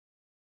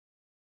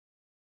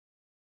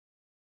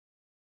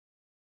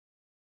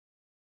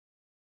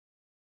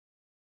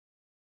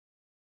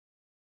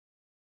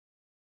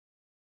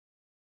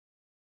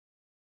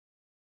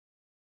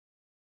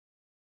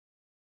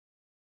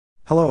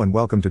Hello and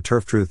welcome to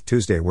Turf Truth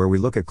Tuesday, where we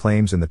look at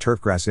claims in the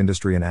turfgrass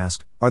industry and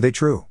ask, are they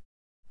true?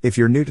 If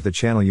you're new to the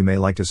channel, you may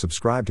like to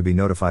subscribe to be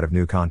notified of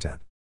new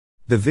content.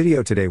 The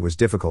video today was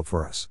difficult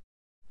for us.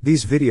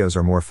 These videos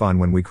are more fun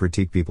when we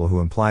critique people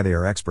who imply they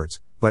are experts,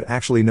 but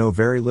actually know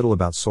very little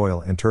about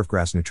soil and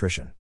turfgrass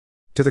nutrition.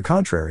 To the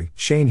contrary,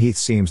 Heath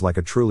seems like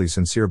a truly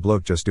sincere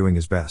bloke just doing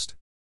his best.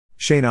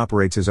 Shane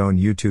operates his own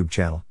YouTube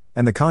channel,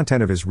 and the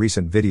content of his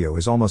recent video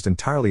is almost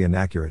entirely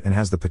inaccurate and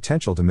has the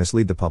potential to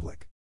mislead the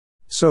public.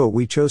 So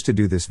we chose to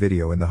do this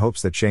video in the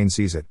hopes that Shane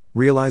sees it,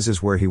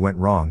 realizes where he went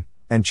wrong,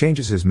 and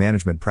changes his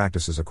management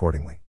practices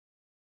accordingly.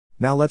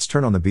 Now let's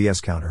turn on the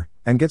BS counter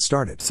and get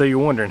started. So you're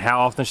wondering, how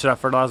often should I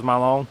fertilize my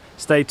lawn?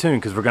 Stay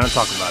tuned because we're going to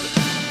talk about it.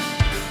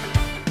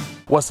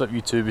 What's up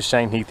YouTube, it's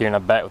Shane Heath here and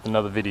I'm back with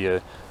another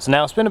video. So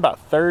now it's been about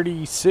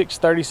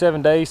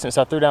 37 days since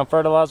I threw down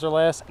fertilizer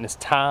last, and it's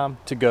time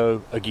to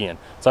go again.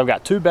 So I've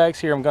got two bags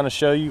here I'm going to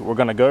show you. We're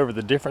going to go over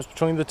the difference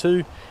between the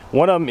two.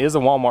 One of them is a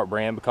Walmart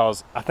brand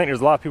because I think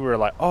there's a lot of people who are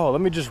like, oh, let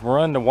me just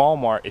run to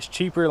Walmart, it's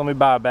cheaper, let me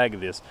buy a bag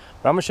of this.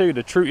 But I'm going to show you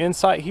the true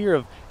insight here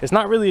of it's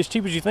not really as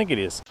cheap as you think it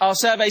is. All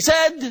survey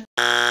said!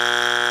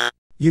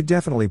 You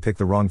definitely picked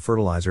the wrong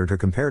fertilizer to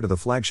compare to the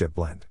Flagship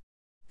blend.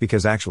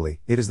 Because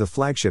actually, it is the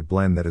Flagship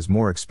blend that is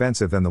more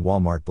expensive than the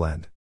Walmart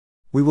blend.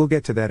 We will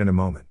get to that in a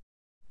moment.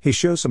 He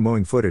shows some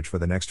mowing footage for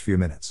the next few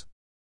minutes.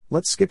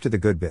 Let's skip to the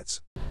good bits.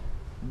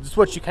 This is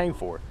what you came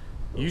for.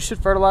 You should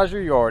fertilize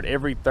your yard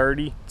every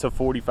 30 to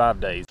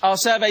 45 days. All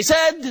survey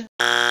said!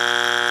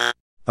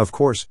 Of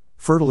course,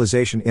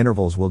 fertilization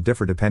intervals will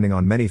differ depending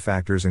on many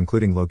factors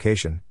including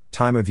location,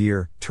 time of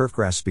year,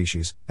 turfgrass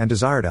species, and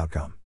desired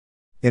outcome.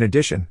 In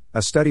addition,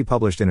 a study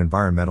published in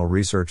Environmental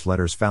Research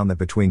Letters found that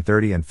between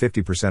 30 and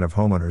 50% of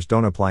homeowners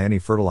don't apply any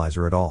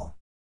fertilizer at all.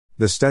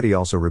 The study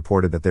also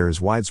reported that there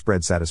is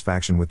widespread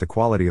satisfaction with the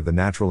quality of the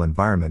natural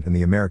environment in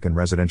the American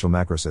residential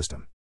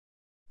macrosystem.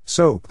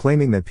 So,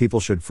 claiming that people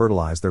should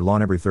fertilize their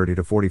lawn every 30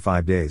 to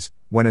 45 days,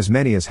 when as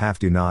many as half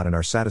do not and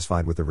are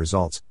satisfied with the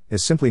results,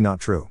 is simply not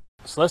true.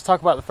 So let's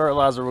talk about the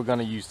fertilizer we're going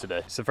to use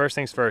today. So first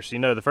things first,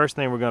 the first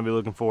thing we're going to be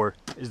looking for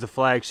is the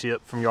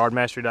Flagship from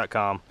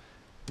Yardmastery.com.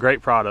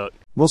 Great product.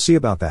 We'll see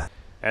about that.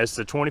 It's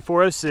the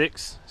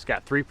 2406, it's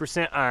got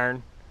 3%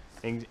 iron,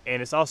 and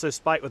it's also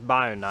spiked with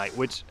Bionite,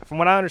 which from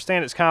what I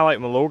understand it's kind of like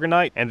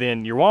Milorganite. And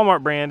then your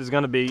Walmart brand is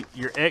going to be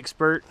your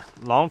Expert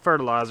Lawn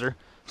Fertilizer.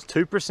 It's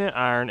 2%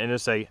 iron and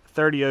it's a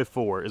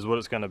 3004 is what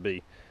it's going to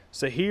be.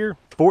 So here,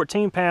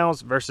 14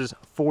 pounds versus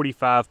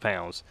 45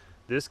 pounds.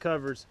 This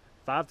covers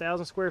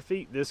 5,000 square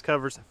feet, this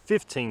covers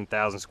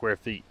 15,000 square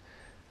feet.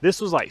 This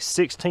was like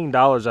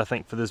 $16 I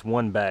think for this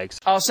one bag.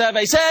 All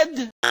survey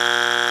said!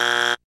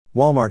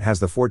 Walmart has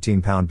the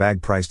 14-pound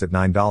bag priced at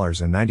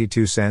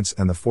 $9.92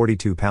 and the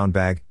 42-pound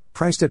bag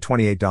priced at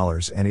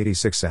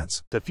 $28.86.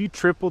 So if you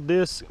tripled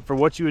this for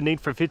what you would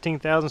need for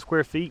 15,000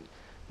 square feet,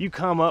 you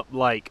come up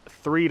like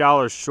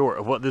 $3 short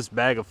of what this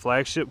bag of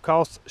Flagship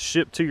costs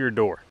shipped to your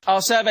door.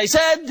 All survey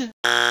said!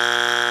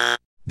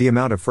 The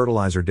amount of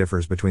fertilizer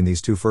differs between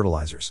these two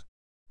fertilizers.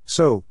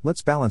 So,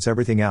 let's balance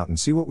everything out and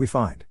see what we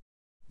find.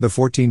 The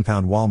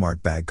 14-pound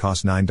Walmart bag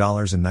costs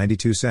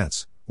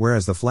 $9.92.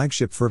 Whereas the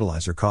Flagship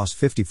fertilizer costs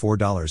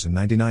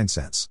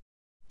 $54.99.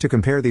 To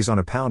compare these on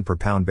a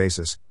pound-per-pound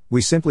basis,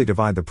 we simply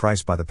divide the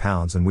price by the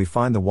pounds and we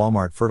find the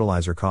Walmart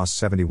fertilizer costs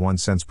 71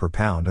 cents per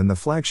pound and the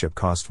Flagship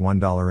costs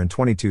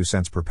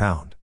 $1.22 per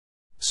pound.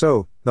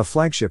 So, the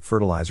Flagship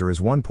fertilizer is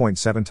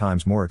 1.7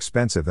 times more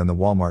expensive than the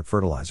Walmart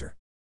fertilizer.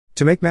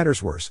 To make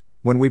matters worse,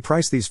 when we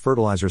price these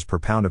fertilizers per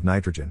pound of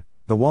nitrogen,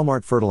 the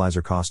Walmart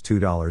fertilizer cost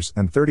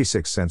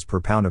 $2.36 per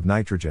pound of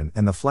nitrogen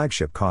and the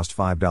Flagship cost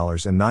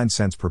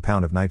 $5.09 per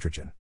pound of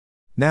nitrogen.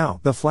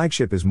 Now, the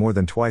Flagship is more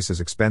than twice as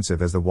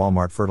expensive as the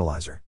Walmart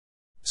fertilizer.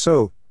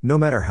 So, no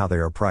matter how they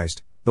are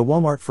priced, the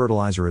Walmart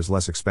fertilizer is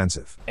less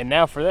expensive. And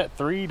now for that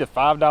 $3 to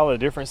 $5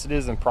 difference it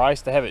is in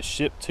price to have it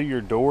shipped to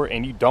your door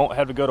and you don't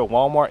have to go to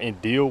Walmart and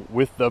deal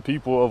with the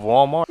people of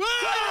Walmart.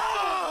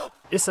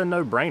 It's a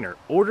no-brainer.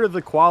 Order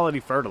the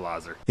quality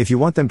fertilizer. If you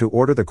want them to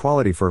order the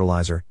quality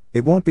fertilizer,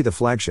 it won't be the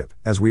Flagship,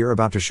 as we are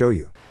about to show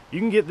you. You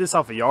can get this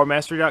off of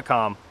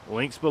Yardmastery.com.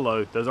 Links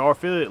below. Those are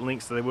affiliate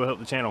links, so they will help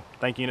the channel.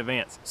 Thank you in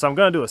advance. So I'm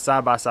going to do a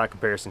side-by-side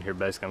comparison here,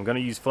 basically. I'm going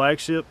to use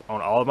Flagship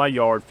on all of my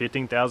yard,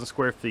 15,000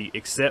 square feet,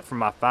 except for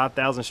my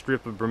 5,000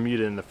 strip of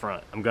Bermuda in the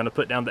front. I'm going to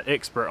put down the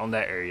Expert on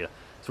that area.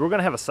 So we're going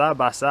to have a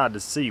side-by-side to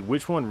see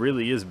which one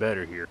really is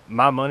better here.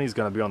 My money's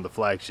going to be on the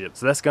Flagship.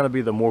 So that's going to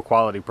be the more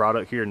quality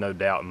product here, no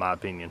doubt, in my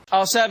opinion.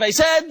 All survey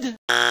said!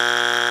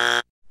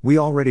 We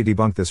already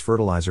debunked this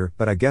fertilizer,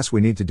 but I guess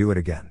we need to do it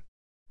again.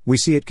 We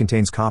see it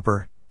contains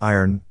copper,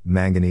 iron,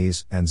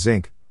 manganese, and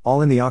zinc,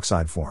 all in the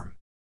oxide form.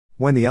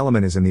 When the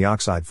element is in the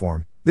oxide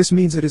form, this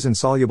means it is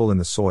insoluble in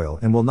the soil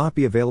and will not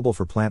be available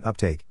for plant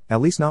uptake,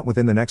 at least not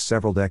within the next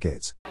several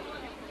decades.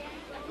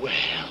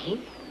 Well,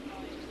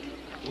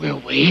 we're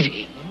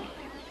waiting.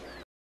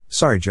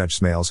 Sorry, Judge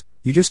Smales,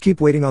 you just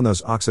keep waiting on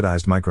those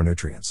oxidized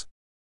micronutrients.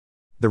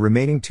 The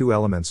remaining two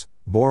elements,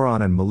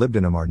 boron and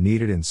molybdenum, are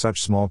needed in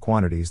such small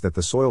quantities that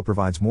the soil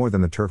provides more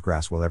than the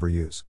turfgrass will ever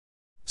use.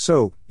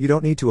 So, you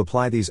don't need to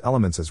apply these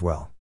elements as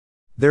well.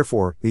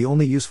 Therefore, the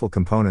only useful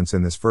components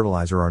in this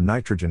fertilizer are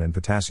nitrogen and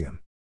potassium.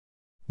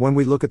 When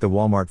we look at the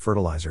Walmart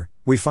fertilizer,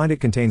 we find it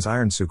contains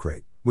iron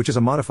sucrate, which is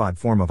a modified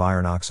form of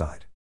iron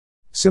oxide.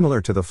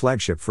 Similar to the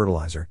Flagship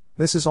fertilizer,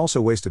 this is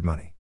also wasted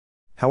money.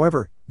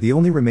 However, the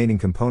only remaining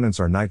components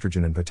are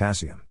nitrogen and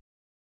potassium.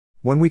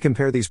 When we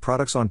compare these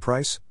products on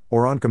price,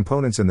 or on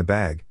components in the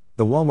bag,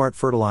 the Walmart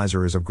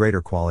fertilizer is of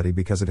greater quality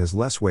because it has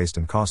less waste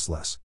and costs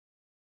less.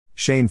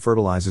 Shane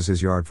fertilizes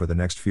his yard for the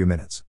next few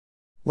minutes.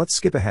 Let's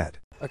skip ahead.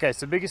 Okay,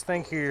 so biggest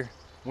thing here,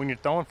 when you're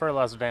throwing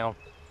fertilizer down,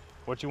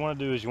 what you want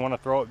to do is you want to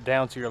throw it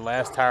down to your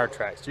last tire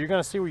track. So you're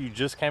going to see where you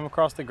just came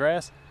across the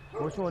grass.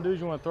 What you want to do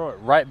is you want to throw it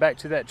right back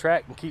to that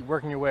track and keep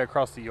working your way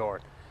across the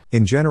yard.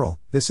 In general,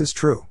 this is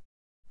true.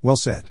 Well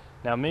said.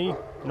 Now me,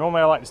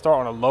 normally I like to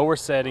start on a lower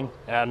setting,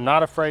 and I'm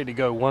not afraid to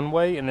go one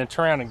way and then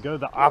turn around and go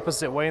the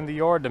opposite way in the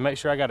yard to make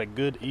sure I got a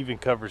good even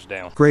coverage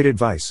down. Great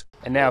advice.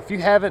 And now if you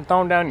haven't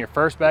thrown down your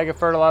first bag of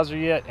fertilizer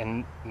yet,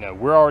 and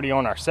we're already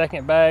on our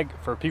second bag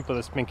for people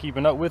that's been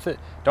keeping up with it,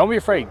 don't be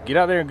afraid. Get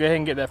out there and go ahead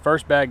and get that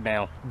first bag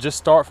down. Just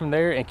start from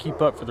there and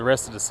keep up for the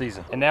rest of the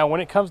season. And now when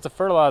it comes to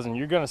fertilizing,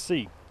 you're gonna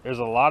see there's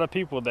a lot of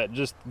people that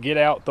just get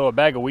out, throw a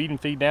bag of weed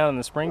and feed down in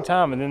the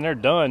springtime, and then they're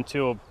done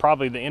till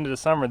probably the end of the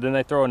summer, then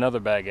they throw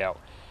another bag out.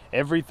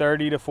 Every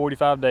 30 to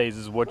 45 days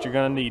is what you're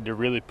going to need to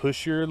really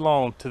push your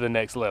lawn to the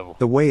next level.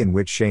 The way in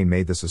which Shane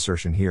made this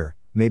assertion here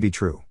may be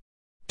true.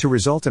 To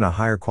result in a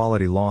higher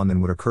quality lawn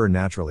than would occur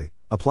naturally,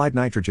 applied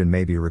nitrogen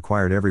may be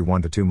required every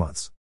 1 to 2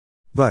 months.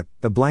 But,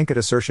 the blanket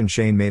assertion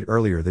Shane made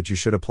earlier that you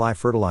should apply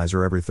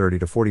fertilizer every 30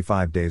 to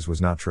 45 days was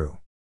not true.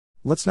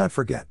 Let's not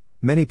forget,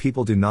 many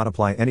people do not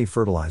apply any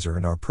fertilizer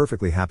and are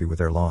perfectly happy with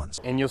their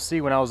lawns. And you'll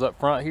see when I was up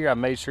front here, I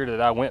made sure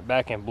that I went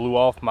back and blew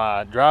off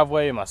my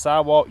driveway and my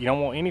sidewalk. You don't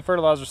want any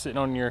fertilizer sitting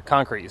on your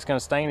concrete. It's going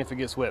to stain if it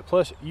gets wet.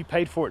 Plus, you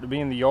paid for it to be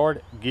in the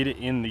yard. Get it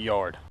in the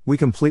yard. We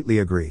completely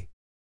agree.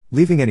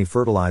 Leaving any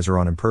fertilizer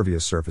on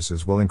impervious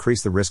surfaces will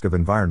increase the risk of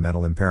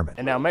environmental impairment.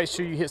 And now make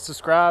sure you hit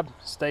subscribe.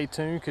 Stay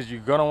tuned because you're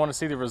going to want to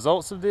see the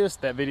results of this.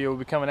 That video will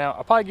be coming out.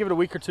 I'll probably give it a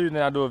week or two, and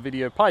then I'll do a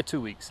video, probably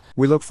 2 weeks.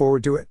 We look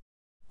forward to it.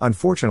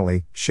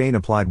 Unfortunately, Shane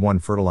applied one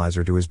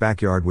fertilizer to his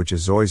backyard, which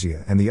is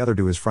zoysia, and the other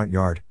to his front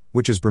yard,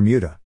 which is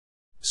Bermuda.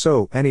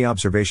 So, any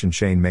observation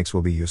Shane makes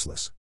will be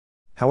useless.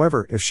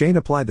 However, if Shane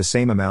applied the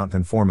same amount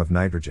and form of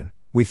nitrogen,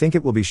 we think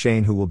it will be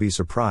Shane who will be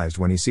surprised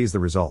when he sees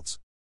the results.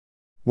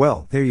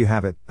 Well, there you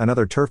have it,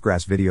 another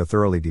turfgrass video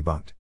thoroughly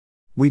debunked.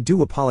 We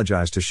do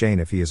apologize to Shane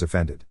if he is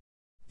offended.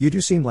 You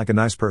do seem like a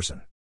nice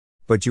person.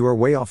 But you are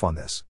way off on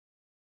this.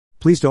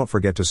 Please don't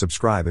forget to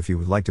subscribe if you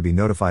would like to be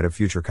notified of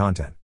future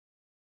content.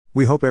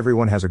 We hope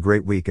everyone has a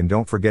great week, and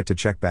don't forget to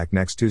check back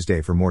next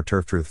Tuesday for more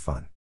Turf Truth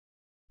fun.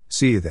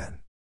 See you then.